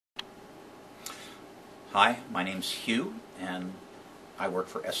Hi, my name's Hugh, and I work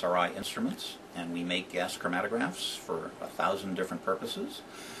for SRI Instruments, and we make gas chromatographs for 1,000 different purposes.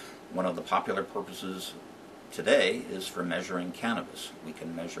 One of the popular purposes today is for measuring cannabis. We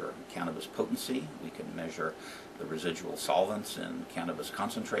can measure cannabis potency, we can measure the residual solvents in cannabis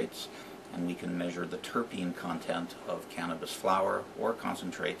concentrates, and we can measure the terpene content of cannabis flower or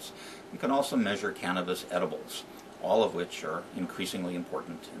concentrates. We can also measure cannabis edibles, all of which are increasingly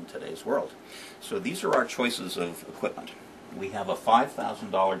important in today's world. So these are our choices of equipment. We have a $5,000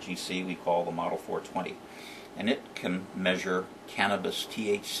 GC we call the Model 420, and it can measure cannabis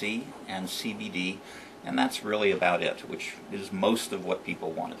THC and CBD, and that's really about it, which is most of what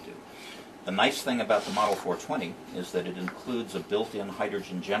people want to do. The nice thing about the Model 420 is that it includes a built-in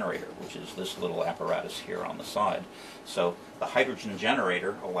hydrogen generator, which is this little apparatus here on the side. So the hydrogen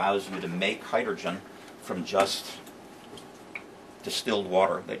generator allows you to make hydrogen from just distilled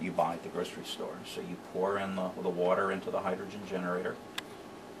water that you buy at the grocery store. So you pour in the water into the hydrogen generator,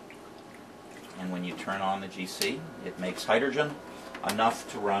 and when you turn on the GC, it makes hydrogen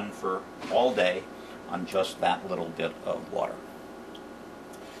enough to run for all day on just that little bit of water.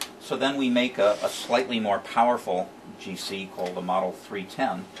 So then we make a slightly more powerful GC called the Model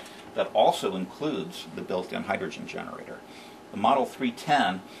 310 that also includes the built-in hydrogen generator. The Model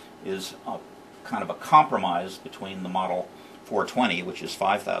 310 is kind of a compromise between the Model 420, which is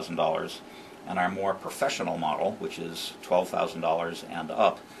 $5,000, and our more professional model, which is $12,000 and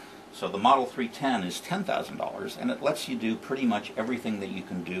up. So the Model 310 is $10,000, and it lets you do pretty much everything that you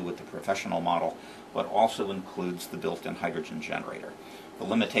can do with the professional model, but also includes the built-in hydrogen generator. The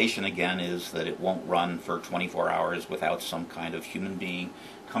limitation, again, is that it won't run for 24 hours without some kind of human being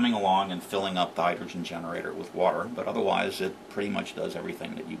coming along and filling up the hydrogen generator with water, but otherwise it pretty much does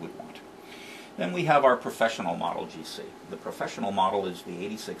everything that you would want. Then we have our professional model GC. The professional model is the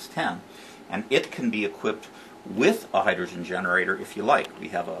 8610, and it can be equipped with a hydrogen generator if you like. We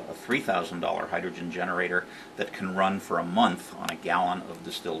have a $3,000 hydrogen generator that can run for a month on a gallon of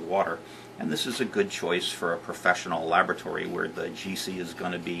distilled water, and this is a good choice for a professional laboratory where the GC is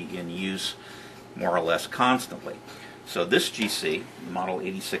going to be in use more or less constantly. So this GC, the Model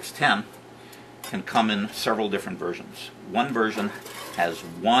 8610, can come in several different versions. One version has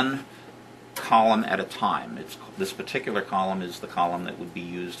one column at a time. This particular column is the column that would be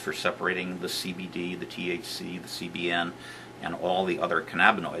used for separating the CBD, the THC, the CBN, and all the other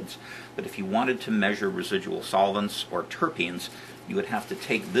cannabinoids. But if you wanted to measure residual solvents or terpenes, you would have to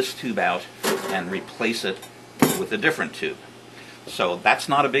take this tube out and replace it with a different tube. So that's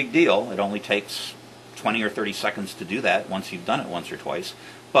not a big deal. It only takes 20 or 30 seconds to do that once you've done it once or twice.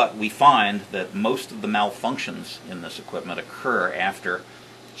 But we find that most of the malfunctions in this equipment occur after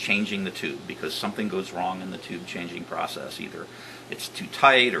changing the tube, because something goes wrong in the tube changing process. Either it's too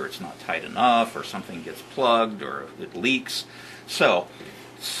tight, or it's not tight enough, or something gets plugged, or it leaks. So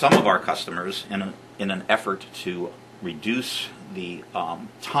some of our customers, in an effort to reduce the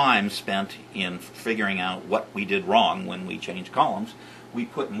time spent in figuring out what we did wrong when we changed columns, we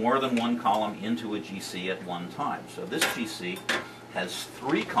put more than one column into a GC at one time. So this GC has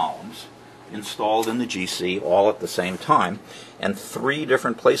 3 columns installed in the GC all at the same time, and 3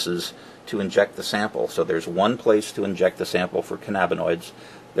 different places to inject the sample. So there's one place to inject the sample for cannabinoids,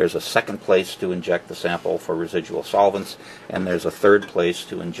 there's a second place to inject the sample for residual solvents, and there's a third place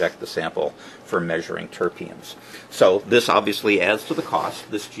to inject the sample for measuring terpenes. So this obviously adds to the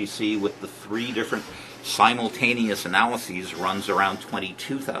cost. This GC with the 3 different simultaneous analyses runs around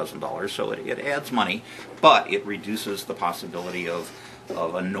 $22,000, so it adds money, but it reduces the possibility of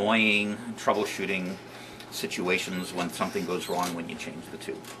annoying troubleshooting situations when something goes wrong when you change the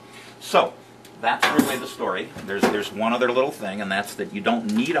tube. So that's really the story. There's one other little thing, and that's that you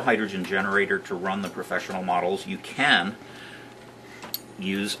don't need a hydrogen generator to run the professional models. You can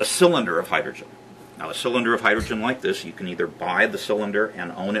use a cylinder of hydrogen. Now, a cylinder of hydrogen like this, you can either buy the cylinder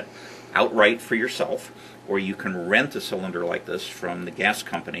and own it outright for yourself, or you can rent a cylinder like this from the gas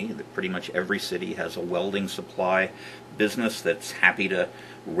company. Pretty much every city has a welding supply business that's happy to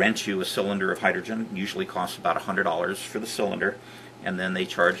rent you a cylinder of hydrogen. It usually costs about $100 for the cylinder, and then they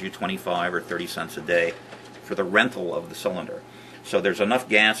charge you 25 or 30 cents a day for the rental of the cylinder. So there's enough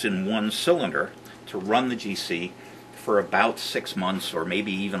gas in one cylinder to run the GC for about 6 months, or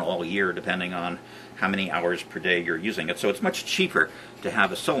maybe even all year, depending on how many hours per day you're using it. So it's much cheaper to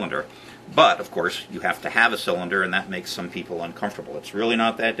have a cylinder. But, of course, you have to have a cylinder, and that makes some people uncomfortable. It's really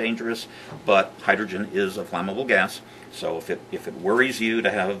not that dangerous, but hydrogen is a flammable gas, so if it worries you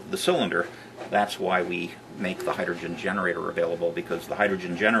to have the cylinder, that's why we make the hydrogen generator available, because the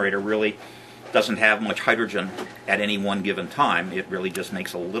hydrogen generator really doesn't have much hydrogen at any one given time. It really just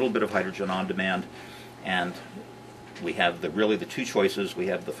makes a little bit of hydrogen on demand And we have really the two choices. We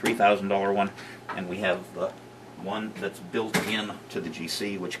have the $3,000 one, and we have the one that's built in to the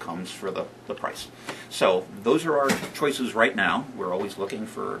GC, which comes for the price. So those are our choices right now. We're always looking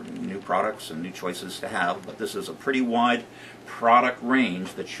for new products and new choices to have, but this is a pretty wide product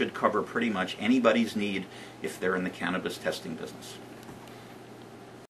range that should cover pretty much anybody's need if they're in the cannabis testing business.